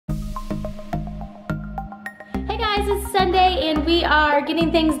guys, it's Sunday and we are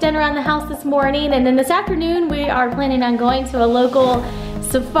getting things done around the house this morning, and then this afternoon we are planning on going to a local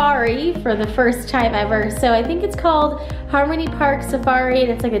safari for the first time ever. So I think it's called Harmony Park Safari,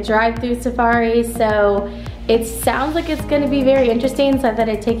 and it's like a drive-through safari. So it sounds like it's gonna be very interesting, so I thought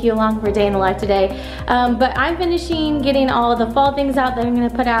I'd take you along for a day in the life today. But I'm finishing getting all the fall things out that I'm gonna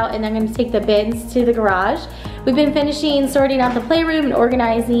put out, and I'm gonna take the bins to the garage. We've been finishing sorting out the playroom and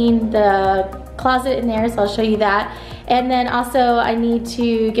organizing the closet in there, so I'll show you that. And then also I need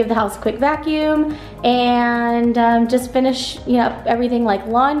to give the house a quick vacuum and just finish everything like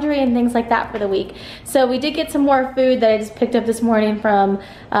laundry and things like that for the week. So we did get some more food that I just picked up this morning from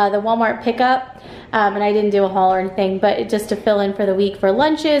the Walmart pickup. And I didn't do a haul or anything, but just to fill in for the week for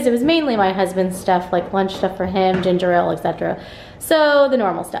lunches. It was mainly my husband's stuff, like lunch stuff for him, ginger ale, etc. So the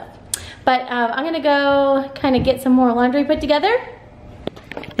normal stuff. But I'm gonna go kind of get some more laundry put together.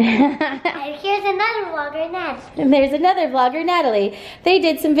 And here's another vlogger, Nat. And there's another vlogger, Natalie. They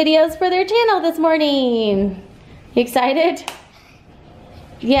did some videos for their channel this morning. You excited?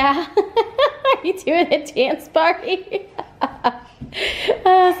 Yeah? Are you doing a dance party?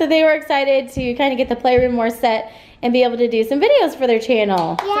 So they were excited to kind of get the playroom more set and be able to do some videos for their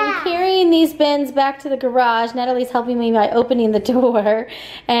channel. Yeah. So I'm carrying these bins back to the garage. Natalie's helping me by opening the door,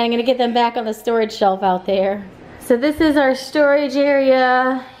 and I'm gonna get them back on the storage shelf out there. So this is our storage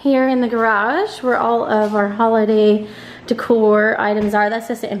area here in the garage where all of our holiday decor items are. That's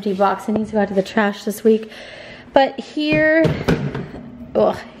just an empty box. It needs to go out to the trash this week. But here,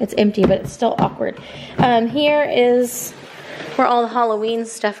 oh, it's empty, but it's still awkward. Here is where all the Halloween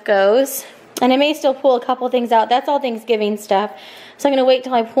stuff goes. And I may still pull a couple things out. That's all Thanksgiving stuff. So I'm gonna wait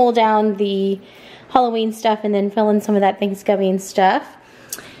till I pull down the Halloween stuff and then fill in some of that Thanksgiving stuff.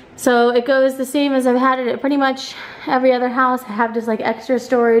 So it goes the same as I've had it at pretty much every other house. I have just like extra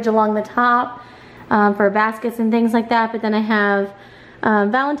storage along the top for baskets and things like that. But then I have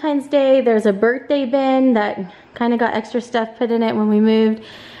Valentine's Day. There's a birthday bin that kind of got extra stuff put in it when we moved.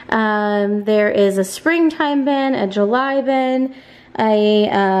 There is a springtime bin, a July bin,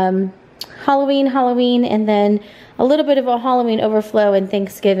 a Halloween, and then a little bit of a Halloween overflow and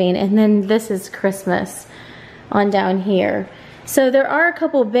Thanksgiving. And then this is Christmas on down here. So there are a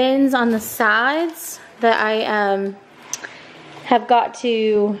couple bins on the sides that I have got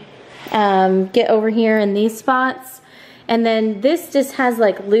to get over here in these spots. And then this just has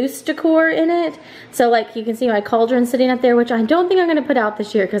like loose decor in it. So like you can see my cauldron sitting up there, which I don't think I'm gonna put out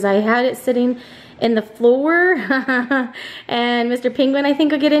this year because I had it sitting in the floor. And Mr. Penguin I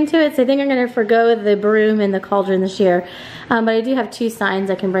think will get into it. So I think I'm gonna forgo the broom and the cauldron this year. But I do have two signs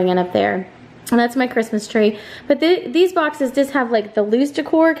I can bring in up there. And that's my Christmas tree. But these boxes just have like the loose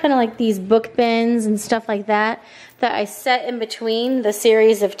decor, kind of like these book bins and stuff like that, that I set in between the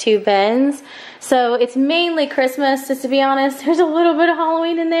series of two bins. So it's mainly Christmas, just to be honest. There's a little bit of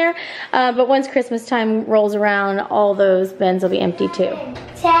Halloween in there. But once Christmas time rolls around, all those bins will be empty too.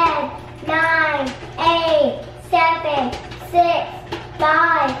 10, 9, 8, 7, 6,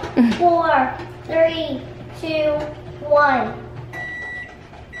 5, 4, 3, 2, 1.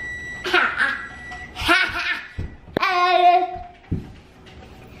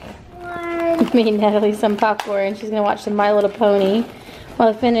 Me and Natalie some popcorn. She's gonna watch some My Little Pony while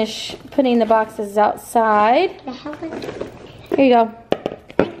I finish putting the boxes outside. Here you go.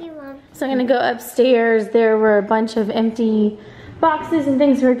 Thank you, Mom. So I'm gonna go upstairs. There were a bunch of empty boxes and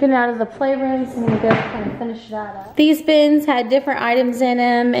things we were getting out of the playroom, so I'm gonna go kind of finish that up. These bins had different items in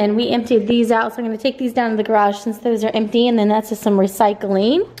them, and we emptied these out, so I'm gonna take these down to the garage since those are empty, and then that's just some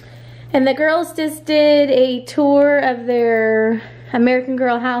recycling. And the girls just did a tour of their American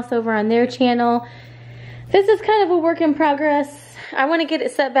Girl house over on their channel. This is kind of a work in progress. I want to get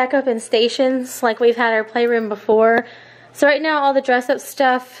it set back up in stations like we've had our playroom before. So right now all the dress up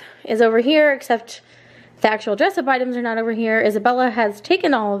stuff is over here, except the actual dress up items are not over here. Isabella has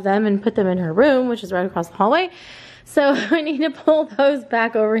taken all of them and put them in her room, which is right across the hallway. So I need to pull those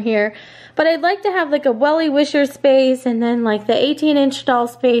back over here. But I'd like to have like a welly wisher space and then like the 18-inch doll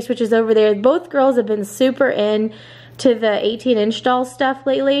space, which is over there. Both girls have been super in to the 18-inch doll stuff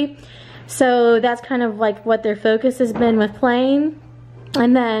lately. So that's kind of like what their focus has been with playing.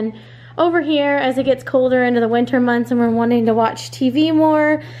 And then over here, as it gets colder into the winter months and we're wanting to watch TV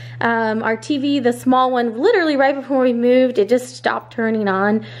more, our TV, the small one, literally right before we moved, it just stopped turning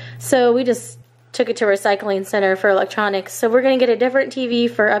on. So we just took it to recycling center for electronics. So we're gonna get a different TV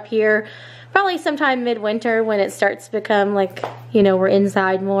for up here, probably sometime midwinter when it starts to become like, you know, we're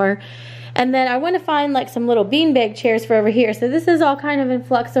inside more. And then I want to find like some little beanbag chairs for over here. So this is all kind of in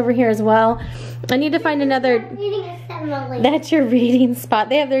flux over here as well. I need to find another. That's your reading spot.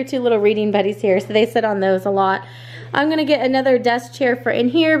 They have their 2 little reading buddies here, so they sit on those a lot. I'm going to get another desk chair for in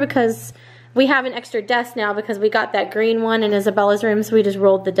here because we have an extra desk now because we got that green one in Isabella's room, so we just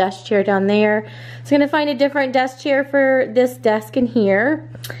rolled the desk chair down there. So I'm going to find a different desk chair for this desk in here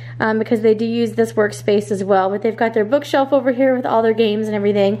because they do use this workspace as well. But they've got their bookshelf over here with all their games and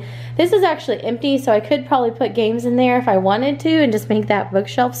everything. This is actually empty, so I could probably put games in there if I wanted to and just make that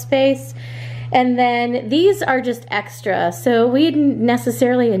bookshelf space. And then these are just extra, so we didn't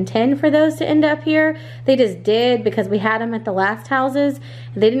necessarily intend for those to end up here. They just did because we had them at the last houses.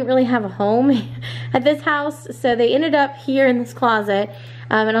 They didn't really have a home at this house, so they ended up here in this closet.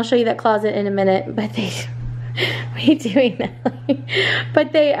 And I'll show you that closet in a minute, but they, what are you doing, Natalie?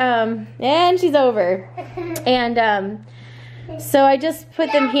 But they, and she's over. And so I just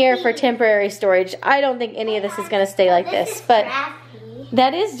put them here for temporary storage. I don't think any of this is gonna stay like this, but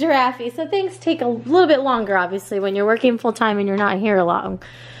that is giraffe, so things take a little bit longer, obviously, when you're working full-time and you're not here along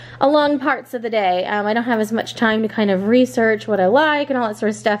parts of the day. I don't have as much time to kind of research what I like and all that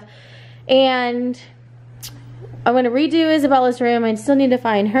sort of stuff. And I want to redo Isabella's room. I still need to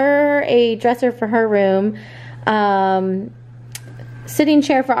find her a dresser for her room, sitting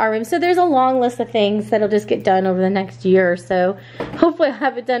chair for our room. So there's a long list of things that'll just get done over the next year or so. Hopefully I'll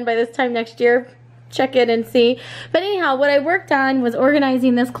have it done by this time next year. Check in and see. But anyhow, what I worked on was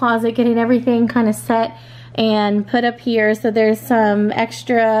organizing this closet, getting everything kind of set and put up here. So there's some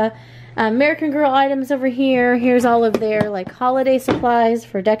extra American Girl items over here. Here's all of their like holiday supplies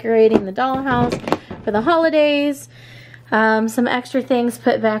for decorating the dollhouse for the holidays. Some extra things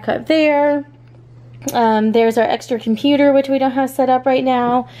put back up there. There's our extra computer, which we don't have set up right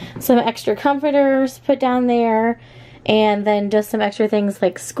now. Some extra comforters put down there. And then just some extra things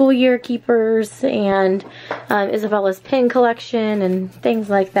like school year keepers and Isabella's pen collection and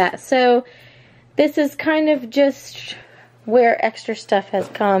things like that. So this is kind of just where extra stuff has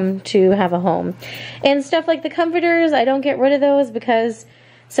come to have a home. And stuff like the comforters, I don't get rid of those because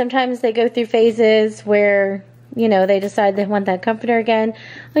sometimes they go through phases where, you know, they decide they want that comforter again.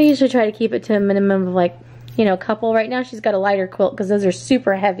 I usually try to keep it to a minimum of like, you know, a couple. Right now she's got a lighter quilt because those are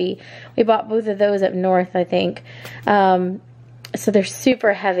super heavy. We bought both of those up north, I think. So they're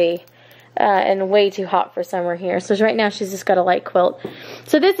super heavy and way too hot for summer here. So right now she's just got a light quilt.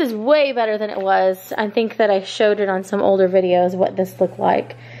 So this is way better than it was. I think that I showed it on some older videos what this looked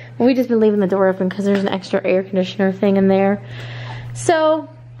like. But we just been leaving the door open because there's an extra air conditioner thing in there. So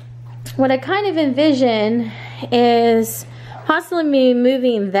what I kind of envision is possibly me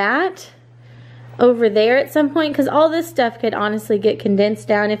moving that over there at some point, because all this stuff could honestly get condensed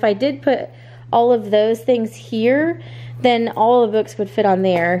down. If I did put all of those things here, then all the books would fit on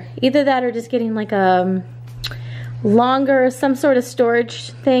there. Either that or just getting like a longer, some sort of storage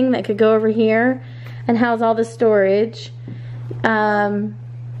thing that could go over here and house all the storage. And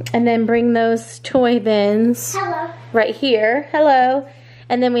then bring those toy bins right here. Hello.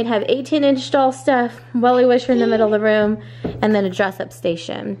 And then we'd have 18-inch doll stuff, welly wisher in the middle of the room, and then a dress-up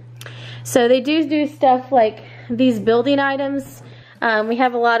station. So they do stuff like these building items. We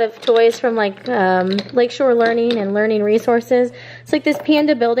have a lot of toys from like Lakeshore Learning and Learning Resources. It's like this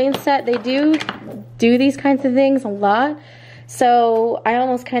panda building set. They do these kinds of things a lot. So I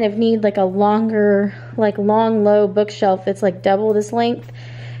almost kind of need like a longer, like long, low bookshelf that's like double this length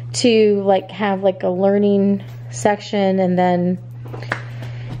to like have like a learning section, and then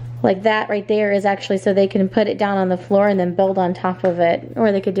like that right there is actually so they can put it down on the floor and then build on top of it,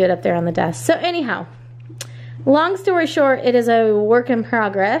 or they could do it up there on the desk. So anyhow, long story short, it is a work in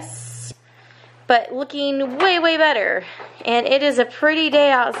progress, but looking way, way better. And it is a pretty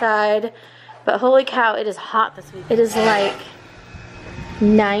day outside, but holy cow, it is hot this week. It is like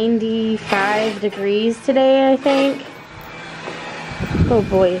 95 degrees today, I think. Oh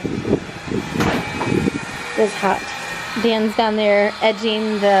boy, it's hot. Dan's down there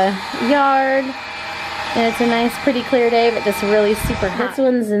edging the yard, and it's a nice pretty clear day, but just really super hot. This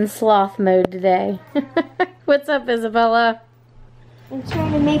one's in sloth mode today. What's up, Isabella? I'm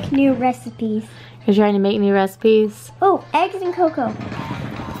trying to make new recipes. You're trying to make new recipes? Oh, eggs and cocoa.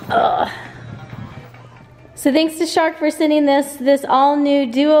 Ugh. So thanks to Shark for sending this all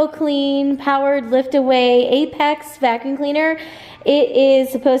new Duo Clean powered lift away Apex vacuum cleaner. It is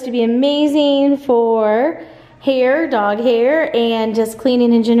supposed to be amazing for hair, dog hair, and just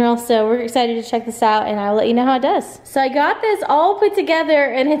cleaning in general. So we're excited to check this out, and I'll let you know how it does. So I got this all put together,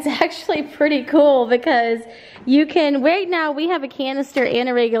 and it's actually pretty cool because you can, right now we have a canister and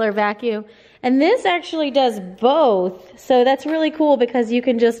a regular vacuum, and this actually does both. So that's really cool because you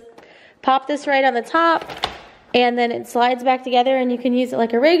can just pop this right on the top, and then it slides back together, and you can use it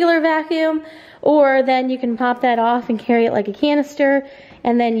like a regular vacuum, or then you can pop that off and carry it like a canister,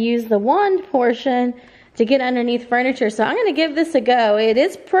 and then use the wand portion to get underneath furniture. So I'm gonna give this a go. It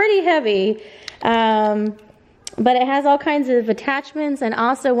is pretty heavy, but it has all kinds of attachments, and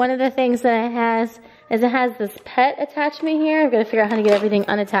also one of the things that it has is it has this pet attachment here. I've got to figure out how to get everything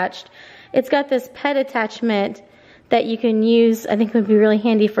unattached. It's got this pet attachment that you can use. I think would be really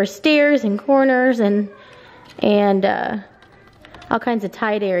handy for stairs and corners and all kinds of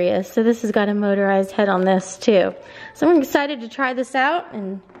tight areas. So this has got a motorized head on this too. So I'm excited to try this out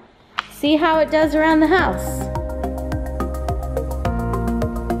and see how it does around the house.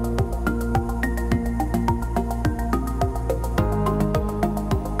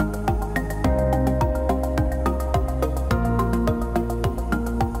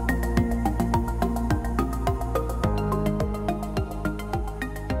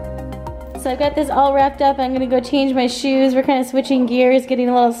 So I've got this all wrapped up. I'm gonna go change my shoes. We're kind of switching gears, getting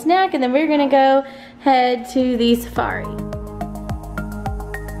a little snack, and then we're gonna go head to the safari.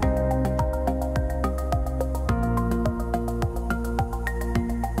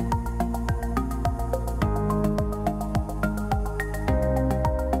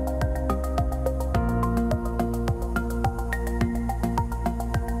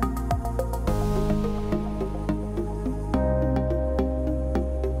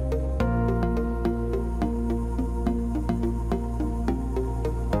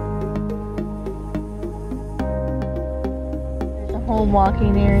 Home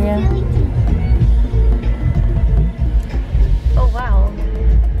walking area. Oh wow,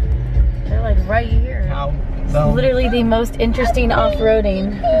 they're like right here. It's literally the most interesting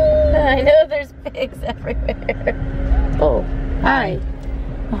off-roading. I know there's pigs everywhere. Oh, hi.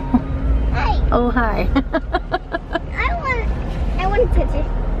 Hi. Oh, hi. I want a picture.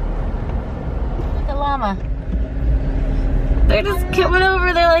 Look at llama. They're just coming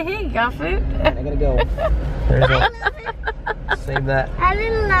over. They're like, hey, got food? I gotta go. There's a, save that Hi,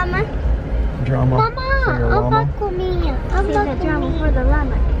 little llama. drama Mama, for your llama. unbuckle me. Unbuckle the drama for the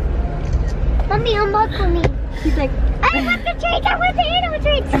llama. Mommy, unbuckle me. She's like, I want the treats. I want the animal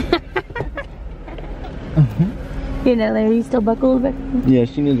treats. You know, Larry, you still buckled? Yeah,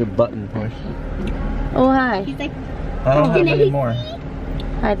 she needs a button push. Oh, hi. He's like, I don't have any more.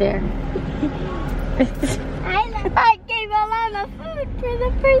 Hi there. I gave a llama food for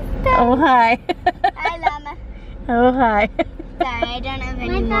the first time. Oh, hi. Hi, llama. Oh, hi. Sorry, I don't have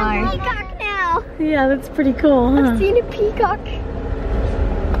any more. Peacock now. Yeah, that's pretty cool, huh? I've seen a peacock.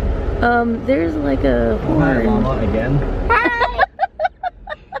 There's like a Hi, horn. llama again. Hi.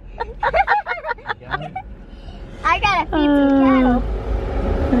 I gotta feed some cattle.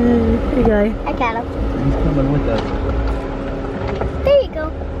 Hey, guy. Hi, cattle. He's coming with us. There you go.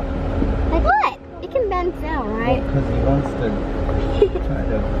 Like what? It can bend down, right? Because he wants to try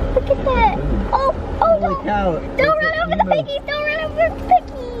to. Look at that. Oh, Holy no. cow. Don't run over the piggies. Don't run over the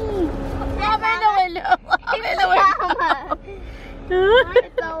piggies. I'm in the window. I'm in the window.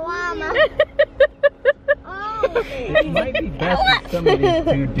 It's a llama. Oh. It might be best for somebody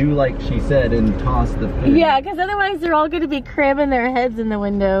to do like she said and toss the food. Yeah, because otherwise they're all going to be cramming their heads in the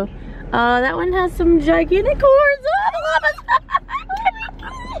window. That one has some gigantic horns. Oh, the llama's.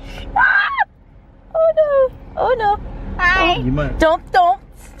 Oh no. Oh no. Hi. You might. Don't. That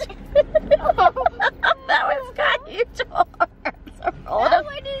one's got huge horns. That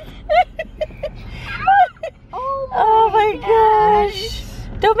one is... Oh my gosh.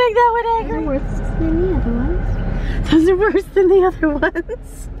 Don't make that one angry. Worse than the other ones. Those are worse than the other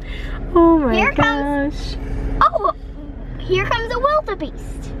ones. Oh my Here gosh. Oh, here comes a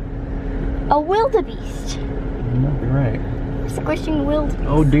wildebeest. A wildebeest. You might be right. Squishing wildebeest.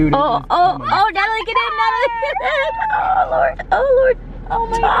 Oh, dude. Oh, Natalie, get in, Natalie, get in. Oh Lord, oh Lord. Oh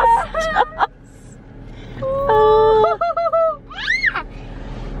my Toss. Oh.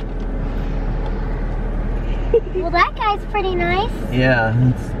 Well, that guy's pretty nice. Yeah,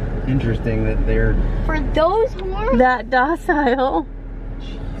 it's interesting that they're. For those horns. That docile.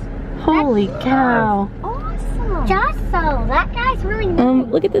 Holy cow. Awesome. Josso, that guy's really nice.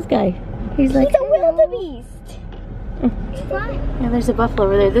 Look at this guy. He's like, He's a wildebeest. He's fine. yeah, there's a buffalo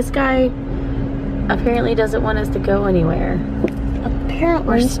over there. This guy apparently doesn't want us to go anywhere. Apparently.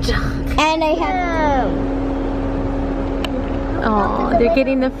 We're stuck. And I have... Oh, they're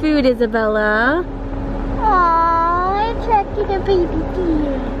getting the food, Isabella. Aww, I'm attracting a baby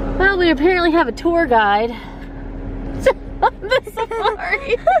deer. Well, we apparently have a tour guide on the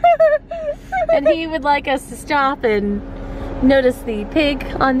safari. And he would like us to stop and Notice the pig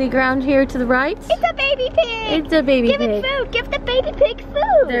on the ground here to the right. It's a baby pig. It's a baby Give pig. it food. Give the baby pig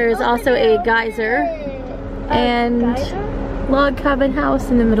food. There's also a geyser and log cabin house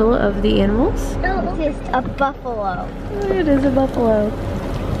in the middle of the animals. No, it's just a buffalo. It is a buffalo.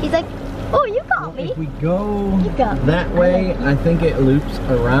 He's like, oh, you got me. If we go You got me. that way, I think it loops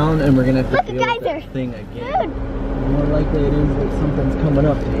around and we're gonna have to Look, deal with geyser. that thing again. Food. The more likely it is that something's coming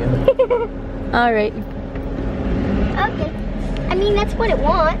up to you. All right. Okay. I mean, that's what it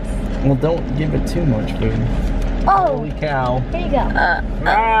wants. Well, don't give it too much food. Oh, Holy cow. here you go.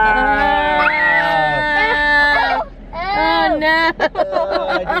 Oh no! Oh,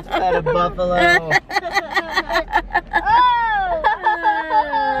 I just had a buffalo.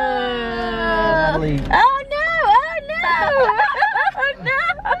 Natalie. Oh no! Oh no! Oh no!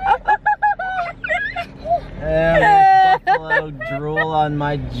 There's buffalo drool on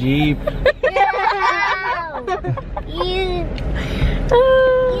my Jeep.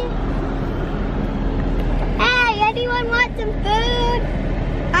 Hey, anyone want some food?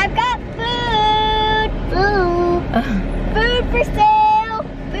 I've got food. Food for sale.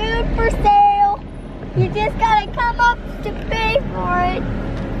 Food for sale. You just gotta come up to pay for it.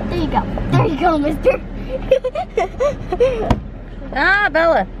 There you go. There you go, mister. Ah,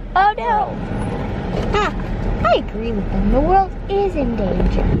 Bella. Oh no. Ah, I agree with them. The world is in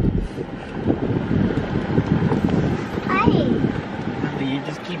danger. Hi. You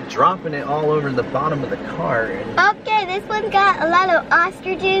just keep dropping it all over the bottom of the car. Okay, this one's got a lot of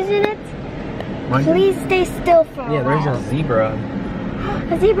ostriches in it. Please stay still for a Yeah, there's while. a zebra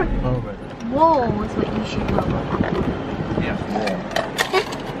A zebra. over there. Whoa is what you should know about. Yeah.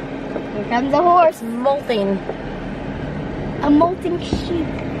 Here comes a horse. Molting. A molting sheep.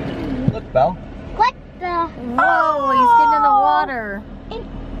 Look, Belle. What the? Oh, he's getting in the water. An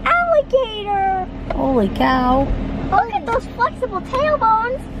alligator. Holy cow. Look at those flexible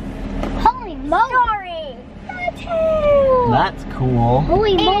tailbones. Holy moly. The tail. That's cool.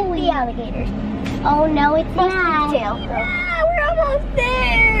 Holy moly. The alligators. Oh no, it's not. The tail. Ah, we're almost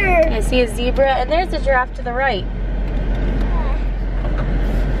there. I see a zebra, and there's a giraffe to the right.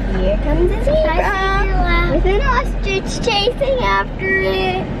 Here comes a zebra with an ostrich chasing after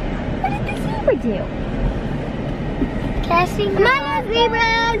it. What did the zebra do? Come on,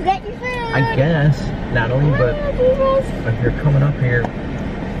 zebras, get your food. I guess, Natalie, but if you're coming up here,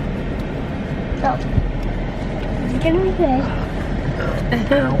 So, it's gonna be good.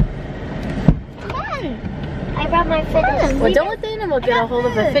 ow. Come on. I brought my fidget. Well, don't let the animal get a hold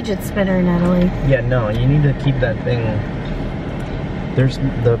of a fidget spinner, Natalie. Yeah, no, you need to keep that thing. There's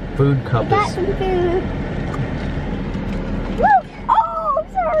the food cup Got is. some food. Woo! Oh,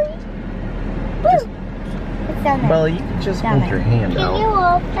 sorry. Woo! It's down there. Well, you can just Down hold there. your hand Can you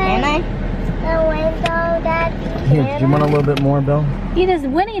out. open the window, Daddy? Here, do you want a little bit more, Bill? He just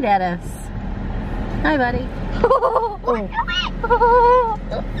whinnied at us. Hi, buddy.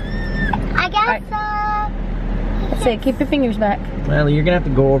 I got Alright. some. That's it. Keep your fingers back. Well, you're gonna have to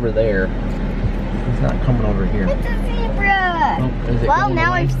go over there. He's not coming over here. It's a zebra. Oh, is it Well, going now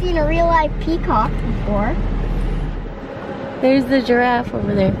away? I've seen a real live peacock before. There's the giraffe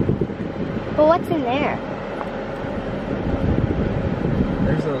over there. But what's in there?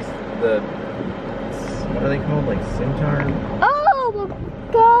 There's those what are they called? Like centaur? Oh,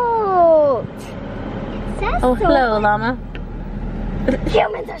 a goat. It says Oh, so. hello, llama.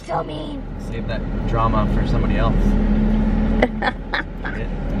 Humans are so mean. Save that drama for somebody else.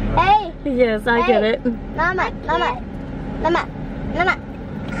 Hey, Yes, I get it. Mama.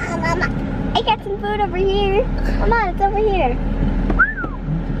 I got some food over here. Come on, it's over here.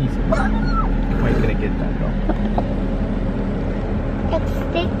 He's quite gonna get that though.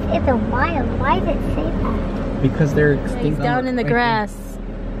 It's a wild. Why does it say that? Because they're extinct. He's down in the right grass.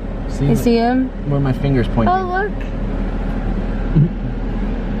 there. You see him? Where my finger's pointing. Oh, look.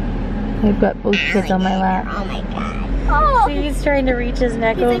 I've got both kids on my lap. Oh my god. Oh, See, he's trying to reach his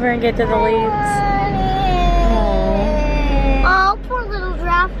neck He's over like, and get to the leaves. Oh, poor little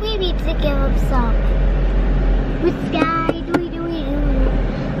giraffe. We need to give him some. With sky, doo.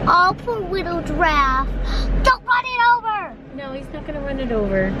 Oh, poor little giraffe. Don't run it over. No, he's not going to run it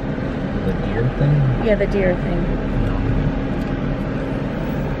over. The deer thing? Yeah, the deer thing.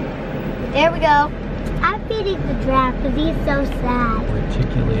 There we go. I'm feeding the giraffe because he's so sad.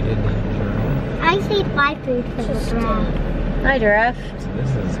 Reticulated giraffe. I saved my food for the giraffe. Hi, giraffe. So this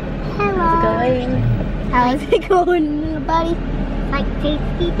is Hello. How's it going? How's it going, little buddy? Like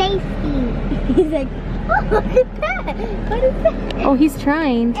tasty. He's like, oh, look at that. What is that? Oh, he's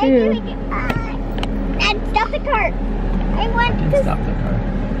trying, Hey, too. and stop the cart. I want didn't to. stop the car.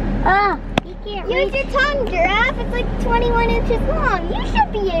 Ah! He can't use your tongue, giraffe. It's like 21 inches long. You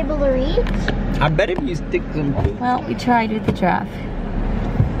should be able to reach. I bet if you stick some. Well, we tried with the giraffe.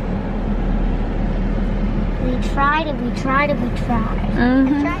 We tried and we tried and we tried.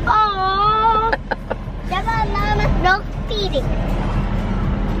 Mm-hmm. Oh, come on, Mama. No feeding.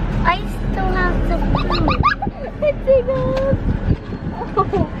 I still have some food. It's big old.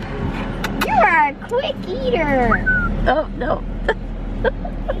 Oh, you are a quick eater. Oh, no.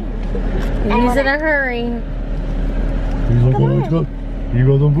 He's in a hurry. You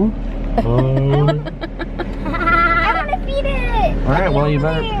got some food? I want to feed it. All right, well, you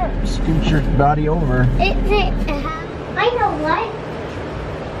better scoot your body over. I know what.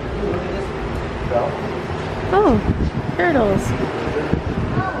 Oh, turtles.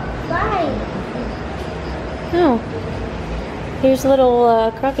 Oh, right. Oh. Here's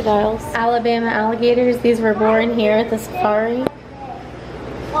little crocodiles. Alabama alligators. These were born here at the safari.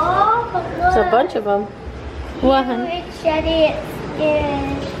 Oh, but look. There's a bunch of them. What? It's shedding its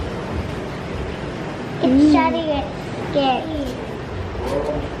skin. It's shedding its skin.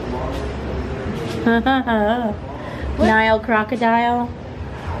 Nile crocodile.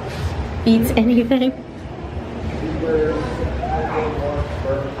 Eats anything.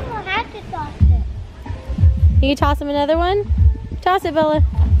 I have to toss it. You can toss him another one? Toss it, Bella.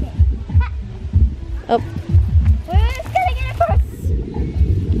 Oh. We're just gonna get it first.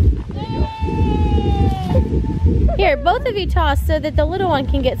 Yay! Here, both of you toss so that the little one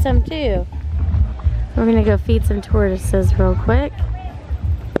can get some too. We're gonna go feed some tortoises real quick.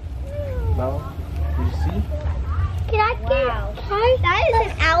 Bella, did you see? Can I get that is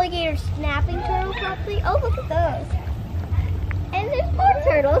an alligator snapping turtle properly. Oh, look at those. And there's more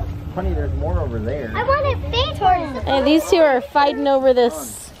turtles. Honey, there's more over there. I want a big turtle. Hey, these two are fighting over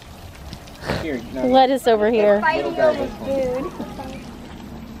this Here, no. lettuce over here. Fighting over food.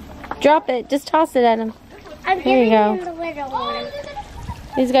 Drop it, just toss it at him. I'm There you giving go. him the little one.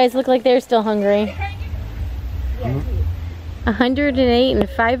 These guys look like they're still hungry. 108 and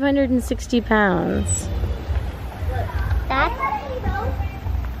 560 pounds.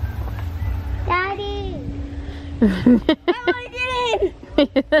 Daddy. I want to get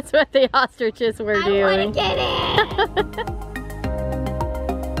in. That's what the ostriches were doing. I want to get in.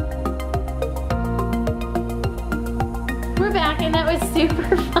 We're back and that was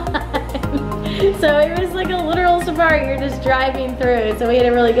super fun. So it was like a literal safari. You're just driving through. So we had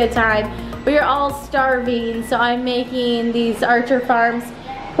a really good time. We are all starving. So I'm making these Archer Farms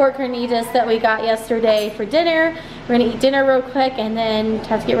pork carnitas that we got yesterday for dinner. We're gonna eat dinner real quick and then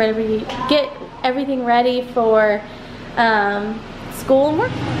have to get everything ready for school and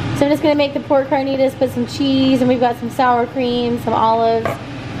work. So I'm just gonna make the pork carnitas, put some cheese, and we've got some sour cream, some olives,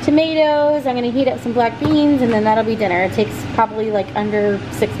 tomatoes. I'm gonna heat up some black beans, and then that'll be dinner. It takes probably like under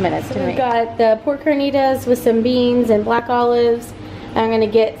 6 minutes to make. We've got the pork carnitas with some beans and black olives. I'm gonna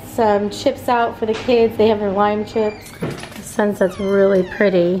get some chips out for the kids. They have their lime chips. The sunset's really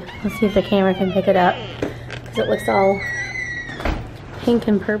pretty. Let's see if the camera can pick it up, because it looks all pink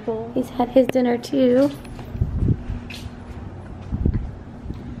and purple. He's had his dinner too.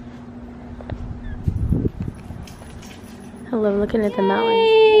 I love looking at the mountains.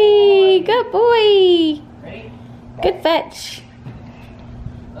 Hey, good boy. Good fetch.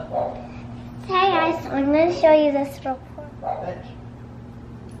 Hey guys, I'm going to show you this real quick.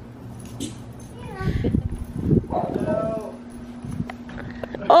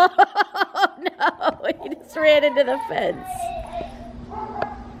 Oh no, he just ran into the fence.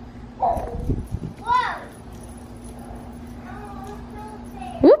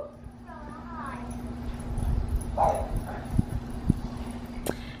 Whoop.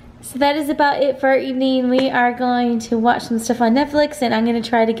 So that is about it for our evening. We are going to watch some stuff on Netflix, and I'm going to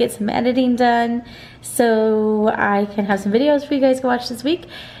try to get some editing done so I can have some videos for you guys to watch this week.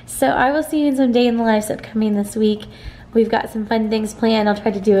 So I will see you in some day in the lives upcoming this week. We've got some fun things planned. I'll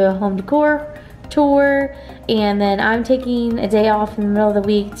try to do a home decor tour, and then I'm taking a day off in the middle of the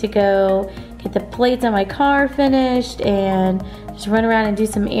week to go get the plates on my car finished and just run around and do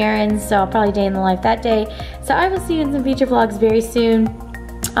some errands. So I'll probably day in the life that day. So I will see you in some future vlogs very soon.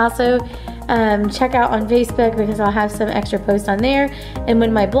 Also, check out on Facebook because I'll have some extra posts on there. And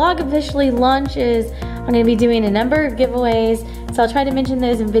when my blog officially launches, I'm going to be doing a number of giveaways. So I'll try to mention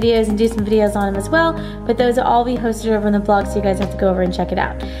those in videos and do some videos on them as well. But those will all be hosted over on the blog, so you guys have to go over and check it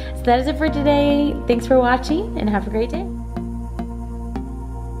out. So that is it for today. Thanks for watching and have a great day.